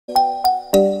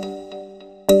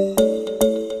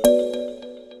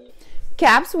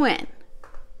Caps win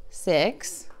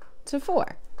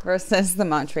 6-4 versus the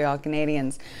Montreal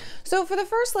Canadiens. So for the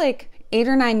first like 8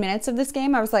 or 9 minutes of this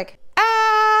game, I was like, ah!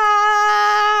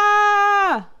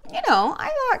 You know, I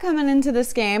thought coming into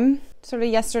this game, sort of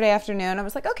yesterday afternoon, I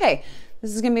was like, okay,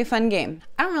 this is going to be a fun game.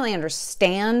 I don't really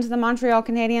understand the Montreal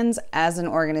Canadiens as an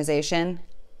organization.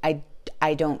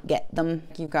 I don't get them.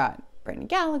 You've got Brendan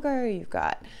Gallagher, you've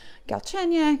got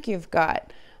Galchenyuk, you've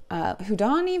got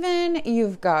Hudon even,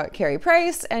 you've got Carey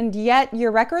Price, and yet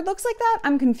your record looks like that?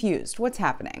 I'm confused. What's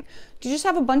happening? Do you just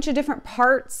have a bunch of different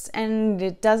parts and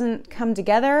it doesn't come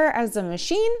together as a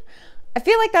machine? I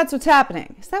feel like that's what's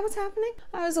happening. Is that what's happening?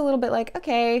 I was a little bit like,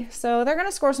 okay, so they're going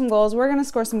to score some goals, we're going to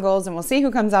score some goals, and we'll see who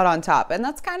comes out on top. And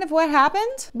that's kind of what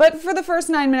happened. But for the first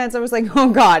 9 minutes, I was like, oh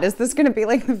God, is this going to be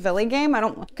like the Philly game? I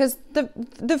don't, because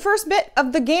the first bit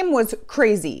of the game was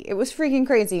crazy. It was freaking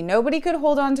crazy. Nobody could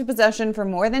hold on to possession for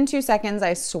more than 2 seconds,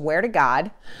 I swear to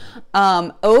God.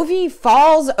 Ovi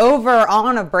falls over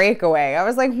on a breakaway. I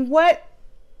was like, what?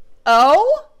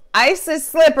 Oh, ice is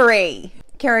slippery.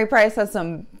 Carey Price has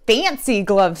some fancy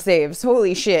glove saves.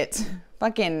 Holy shit.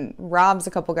 Fucking robs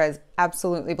a couple guys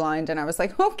absolutely blind. And I was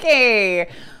like, okay,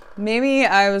 maybe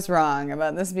I was wrong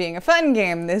about this being a fun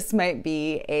game. This might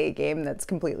be a game that's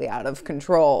completely out of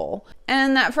control.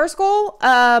 And that first goal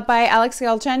by Alex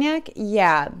Galchenyuk,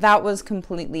 yeah, that was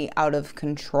completely out of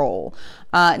control.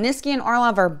 Niski and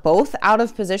Orlov are both out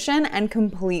of position and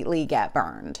completely get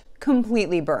burned.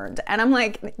 Completely burned. And I'm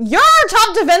like, you're our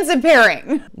top defensive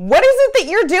pairing. What is it that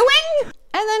you're doing?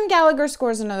 And then Gallagher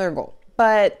scores another goal.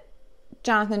 But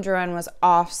Jonathan Drouin was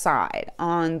offside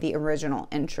on the original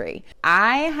entry.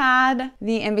 I had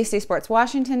the NBC Sports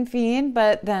Washington feed,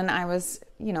 but then I was,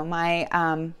 you know, my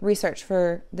research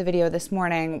for the video this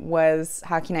morning was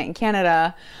Hockey Night in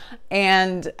Canada,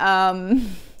 and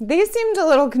they seemed a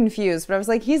little confused, but I was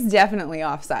like, he's definitely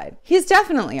offside. He's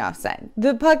definitely offside.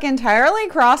 The puck entirely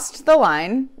crossed the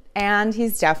line, and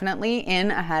he's definitely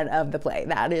in ahead of the play.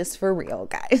 That is for real,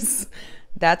 guys.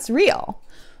 That's real.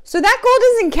 So that goal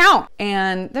doesn't count.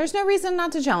 And there's no reason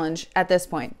not to challenge at this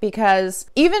point, because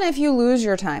even if you lose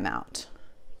your timeout,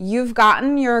 you've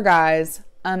gotten your guys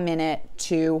a minute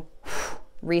to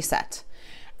reset.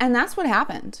 And that's what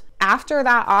happened. After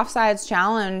that offsides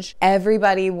challenge,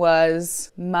 everybody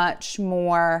was much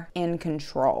more in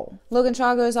control. Logan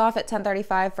Shaw goes off at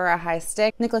 10:35 for a high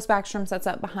stick. Nicklas Backstrom sets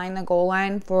up behind the goal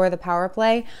line for the power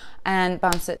play and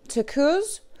bumps it to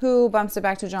Kuz, who bumps it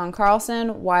back to John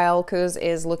Carlson while Kuz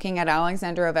is looking at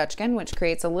Alexander Ovechkin, which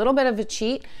creates a little bit of a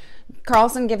cheat.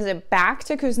 Carlson gives it back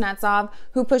to Kuznetsov,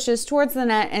 who pushes towards the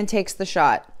net and takes the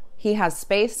shot. He has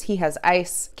space, he has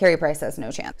ice. Carey Price has no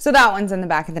chance. So that one's in the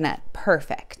back of the net.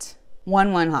 Perfect.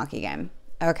 1-1 hockey game.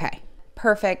 Okay.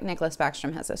 Perfect. Nicklas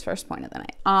Backstrom has his first point of the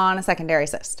night on a secondary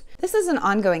assist. This is an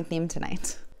ongoing theme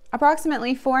tonight.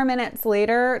 Approximately 4 minutes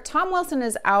later, Tom Wilson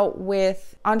is out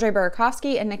with Andrei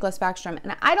Burakovsky and Nicklas Backstrom.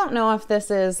 And I don't know if this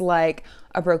is like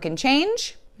a broken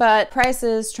change, but Price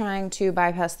is trying to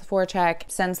bypass the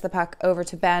forecheck, sends the puck over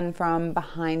to Ben from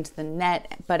behind the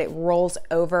net, but it rolls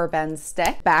over Ben's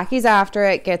stick. Backy's after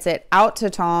it, gets it out to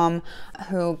Tom,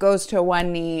 who goes to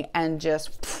one knee and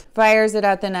just fires it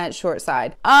at the net short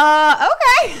side.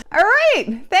 Okay. All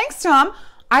right. Thanks, Tom.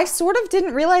 I sort of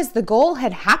didn't realize the goal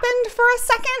had happened for a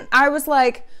second. I was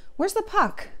like, where's the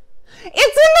puck? It's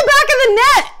in the back of the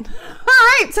net. All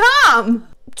right, Tom.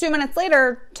 2 minutes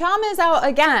later, Tom is out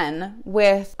again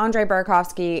with Andrei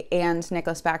Burakovsky and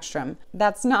Nicklas Backstrom.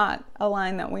 That's not a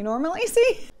line that we normally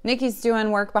see. Nicky's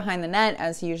doing work behind the net,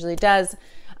 as he usually does.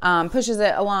 Pushes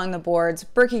it along the boards.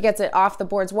 Berkey gets it off the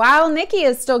boards while Nicky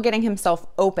is still getting himself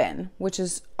open, which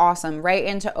is awesome. Right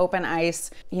into open ice.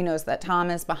 He knows that Tom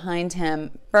is behind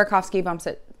him. Burakovsky bumps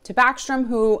it to Backstrom,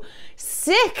 who,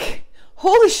 sick,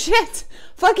 holy shit,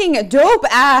 fucking dope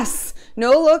ass,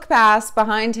 no look pass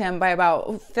behind him by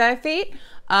about 5 feet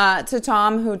to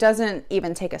Tom, who doesn't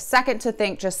even take a second to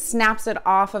think, just snaps it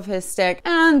off of his stick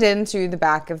and into the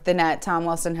back of the net. Tom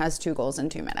Wilson has 2 goals in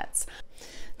 2 minutes.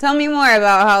 Tell me more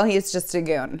about how he's just a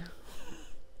goon.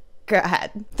 Go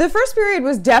ahead. The first period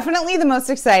was definitely the most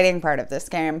exciting part of this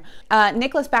game.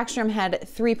 Nicklas Backstrom had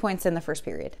 3 points in the first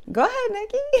period. Go ahead,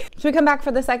 Nicky. So we come back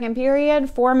for the second period,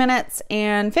 4 minutes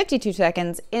and 52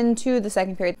 seconds into the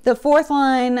second period. The fourth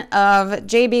line of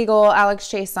Jay Beagle, Alex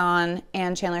Chason,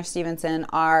 and Chandler Stevenson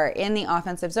are in the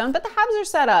offensive zone, but the Habs are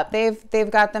set up.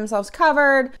 They've got themselves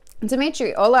covered.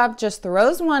 Dmitry Orlov just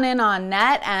throws one in on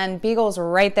net, and Beagle's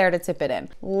right there to tip it in.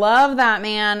 Love that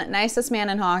man. Nicest man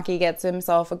in hockey, gets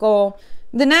himself a goal.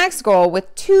 The next goal,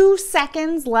 with 2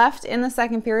 seconds left in the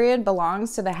second period,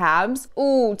 belongs to the Habs.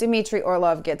 Ooh, Dmitry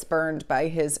Orlov gets burned by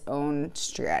his own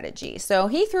strategy. So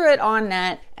he threw it on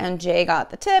net, and Jay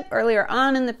got the tip earlier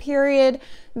on in the period.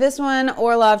 This one,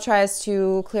 Orlov tries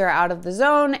to clear out of the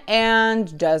zone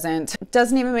and doesn't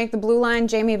even make the blue line.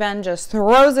 Jamie Benn just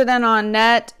throws it in on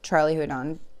net. Charlie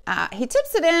Hudon, he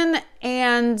tips it in,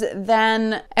 and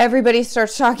then everybody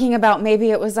starts talking about maybe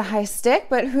it was a high stick,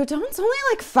 but Hudon's only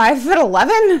like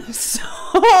 5'11". So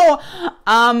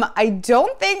I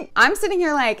don't think, I'm sitting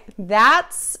here like,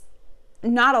 that's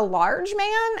not a large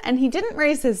man, and he didn't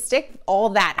raise his stick all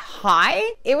that high.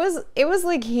 It was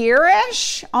like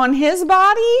here-ish on his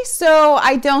body, so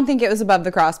I don't think it was above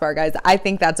the crossbar, guys. I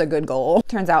think that's a good goal.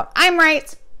 Turns out I'm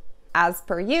right, as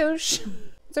per usual.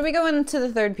 So we go into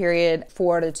the third period,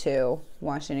 4-2,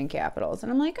 Washington Capitals. And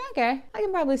I'm like, okay, I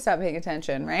can probably stop paying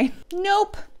attention, right?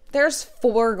 Nope. There's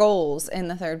 4 goals in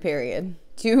the third period.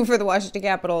 2 for the Washington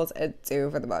Capitals and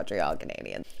 2 for the Montreal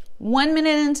Canadiens. 1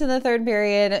 minute into the third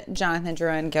period, Jonathan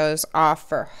Drouin goes off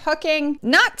for hooking.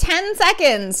 Not 10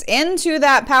 seconds into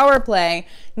that power play,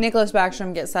 Nicholas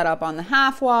Backstrom gets set up on the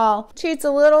half wall, cheats a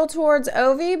little towards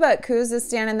Ovi, but Kuz is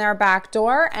standing there back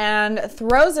door and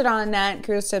throws it on net.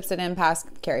 Kuz tips it in past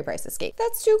Carey Price's skate.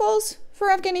 That's 2 goals for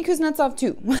Evgeny Kuznetsov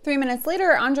too. 3 minutes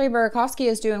later, Andrei Burakovsky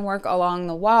is doing work along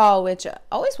the wall, which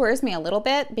always worries me a little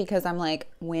bit because I'm like,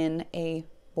 win a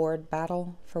board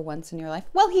battle for once in your life.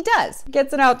 Well, he does.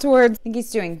 Gets it out towards, I think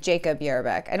he's doing Jacob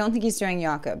Yarabek. I don't think he's doing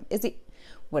Jakob. Is he?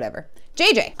 Whatever.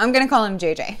 JJ. I'm going to call him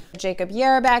JJ. Jacob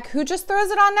Yarabek, who just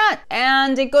throws it on net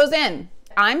and it goes in.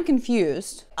 I'm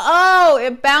confused. Oh,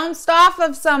 it bounced off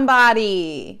of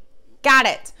somebody. Got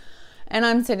it. And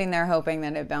I'm sitting there hoping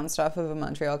that it bounced off of a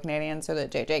Montreal Canadian so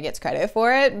that JJ gets credit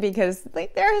for it because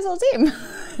like they're his whole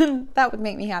team. That would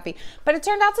make me happy. But it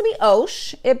turned out to be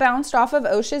Osh. It bounced off of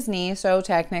Osh's knee, so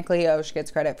technically Osh gets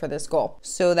credit for this goal.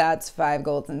 So that's 5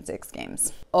 goals in 6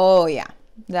 games. Oh yeah,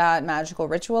 that magical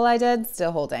ritual I did,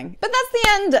 still holding. But that's the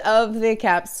end of the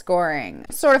Caps scoring.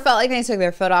 Sort of felt like they took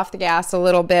their foot off the gas a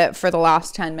little bit for the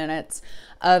last 10 minutes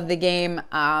of the game.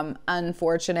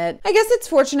 Unfortunate. I guess it's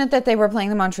fortunate that they were playing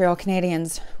the Montreal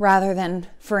Canadiens rather than,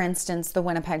 for instance, the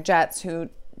Winnipeg Jets, who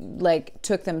like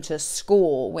took them to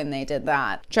school when they did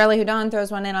that. Charlie Hudon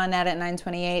throws one in on net at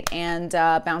 9:28 and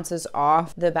bounces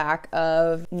off the back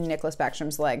of Nicholas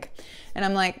Backstrom's leg. And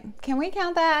I'm like, can we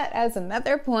count that as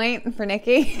another point for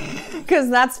Nikki?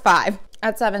 Because that's 5.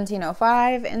 At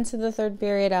 17:05 into the third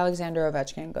period, Alexander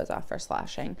Ovechkin goes off for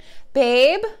slashing.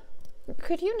 Babe,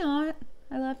 could you not?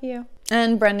 I love you.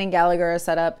 And Brendan Gallagher is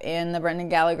set up in the Brendan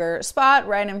Gallagher spot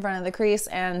right in front of the crease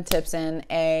and tips in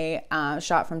a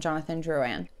shot from Jonathan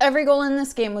Drouin. Every goal in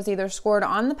this game was either scored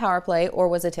on the power play or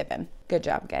was a tip-in. Good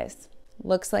job, guys.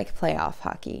 Looks like playoff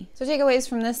hockey. So takeaways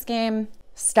from this game: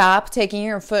 stop taking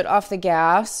your foot off the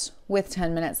gas with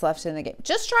 10 minutes left in the game.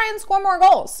 Just try and score more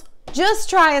goals. Just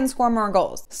try and score more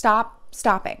goals. Stop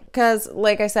stopping. Because,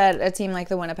 like I said, a team like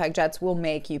the Winnipeg Jets will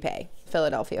make you pay.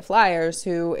 Philadelphia Flyers,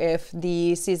 who, if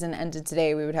the season ended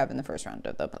today, we would have in the first round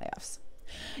of the playoffs.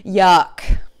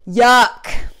 Yuck.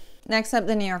 Yuck. Next up,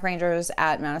 the New York Rangers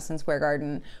at Madison Square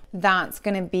Garden. That's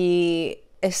going to be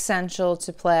essential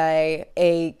to play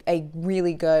a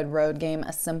really good road game,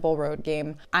 a simple road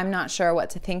game. I'm not sure what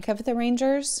to think of the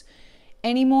Rangers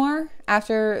anymore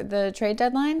after the trade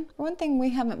deadline. For one thing,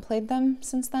 we haven't played them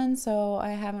since then, so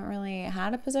I haven't really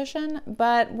had a position,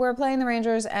 but we're playing the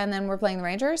Rangers and then we're playing the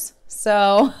Rangers.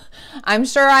 So I'm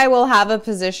sure I will have a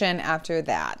position after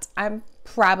that. I'm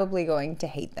probably going to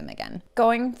hate them again.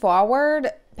 Going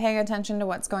forward, paying attention to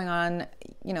what's going on,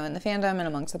 you know, in the fandom and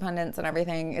amongst the pundits and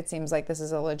everything, it seems like this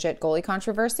is a legit goalie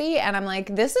controversy. And I'm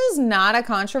like, this is not a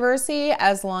controversy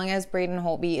as long as Braden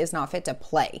Holtby is not fit to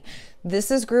play. This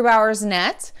is Grubauer's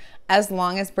net as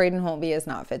long as Braden Holtby is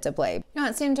not fit to play. No,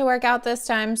 it seemed to work out this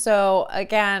time. So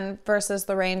again, versus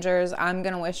the Rangers, I'm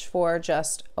going to wish for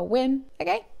just a win.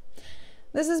 Okay.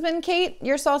 This has been Kate,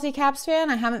 your salty Caps fan.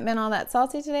 I haven't been all that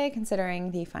salty today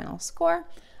considering the final score.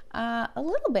 A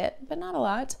little bit, but not a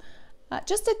lot.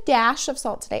 Just a dash of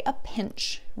salt today, a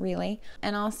pinch, really.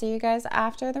 And I'll see you guys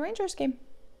after the Rangers game.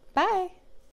 Bye.